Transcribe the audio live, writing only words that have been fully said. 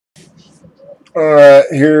Alright,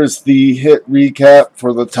 here's the hit recap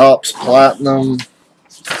for the Topps Platinum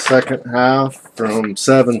second half from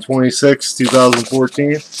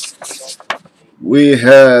 7/26/2014. We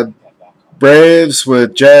had Braves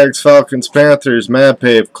with Jags, Falcons, Panthers, Mad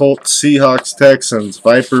Pave, Colts, Seahawks, Texans,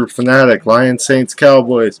 Viper, Fanatic, Lions, Saints,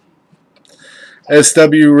 Cowboys.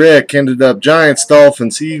 SW Rick ended up Giants,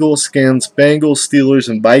 Dolphins, Eagles, Skins, Bengals, Steelers,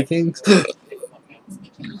 and Vikings.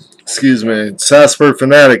 Excuse me. Sasper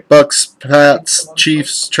Fanatic, Bucks, Pats,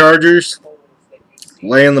 Chiefs, Chargers.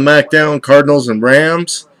 Laying the Mac down, Cardinals and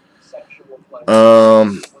Rams.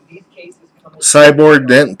 Cyborg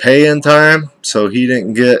didn't pay in time, so he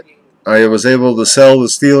didn't get. I was able to sell the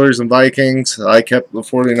Steelers and Vikings. I kept the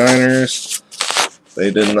 49ers. They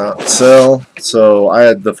did not sell, so I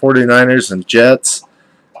had the 49ers and Jets.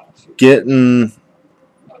 Getting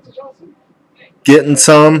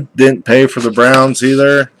some. Didn't pay for the Browns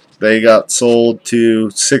either. They got sold to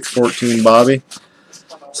 614 Bobby.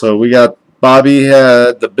 So we got Bobby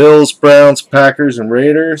had the Bills, Browns, Packers, and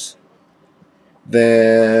Raiders.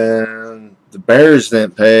 Then the Bears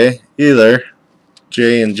didn't pay either.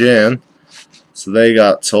 Jay and Jen. So they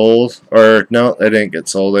got sold. Or no, they didn't get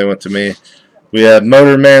sold. They went to me. We had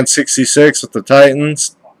Motorman 66 with the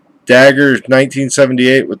Titans. Dagger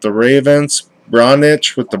 1978 with the Ravens.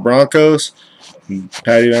 Bronich with the Broncos. And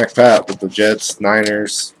Patty McPat with the Jets,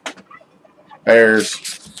 Niners,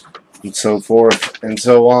 Bears, and so forth and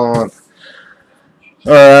so on.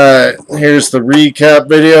 Alright, here's the recap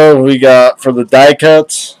video we got for the die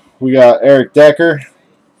cuts. We got Eric Decker,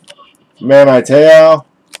 Manny Te'o,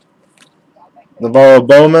 Navarro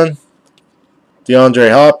Bowman,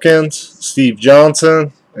 DeAndre Hopkins, Steve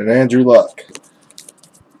Johnson, and Andrew Luck.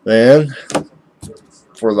 Then,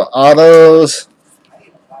 for the autos,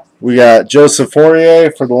 we got Joseph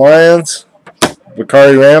Fourier for the Lions,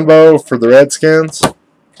 Bakari Rambo for the Redskins,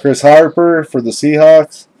 Chris Harper for the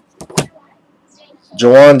Seahawks,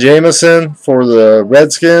 Jawan Jameson for the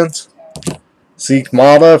Redskins, Zeke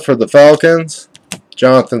Mata for the Falcons,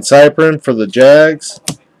 Jonathan Cyprin for the Jags,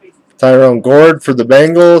 Tyrone Gord for the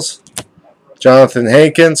Bengals, Jonathan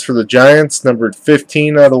Hankins for the Giants, numbered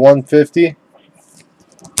 15 out of 150.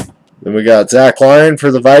 Then we got Zach Lyon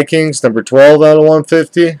for the Vikings, number 12 out of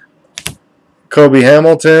 150. Kobe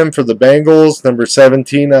Hamilton for the Bengals, number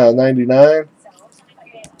 17 out of 99.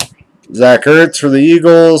 Zach Ertz for the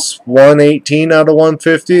Eagles, 118 out of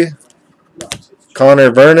 150.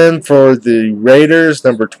 Connor Vernon for the Raiders,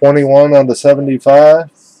 number 21 out of 75.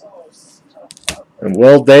 And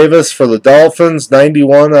Will Davis for the Dolphins,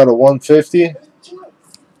 91 out of 150.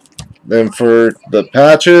 Then for the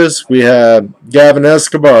patches, we have Gavin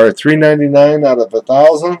Escobar, 399 out of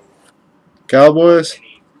 1,000. Cowboys.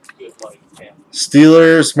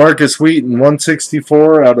 Steelers, Marcus Wheaton,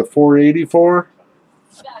 164 out of 484.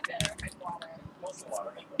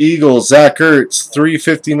 Eagles, Zach Ertz,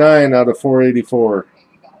 359 out of 484.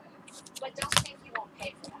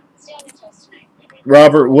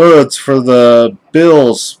 Robert Woods for the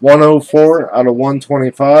Bills, 104 out of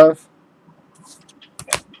 125.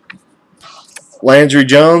 Landry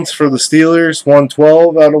Jones for the Steelers,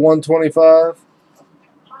 112 out of 125.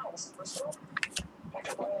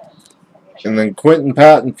 And then Quentin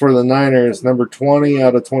Patton for the Niners, number 20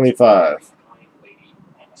 out of 25.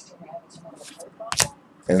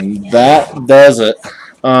 And that does it.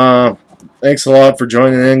 Thanks a lot for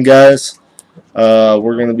joining in, guys.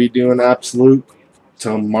 We're going to be doing Absolute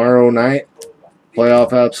tomorrow night.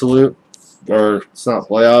 Playoff Absolute. Or it's not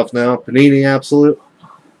playoff now. Panini Absolute.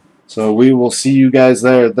 So we will see you guys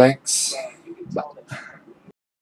there. Thanks.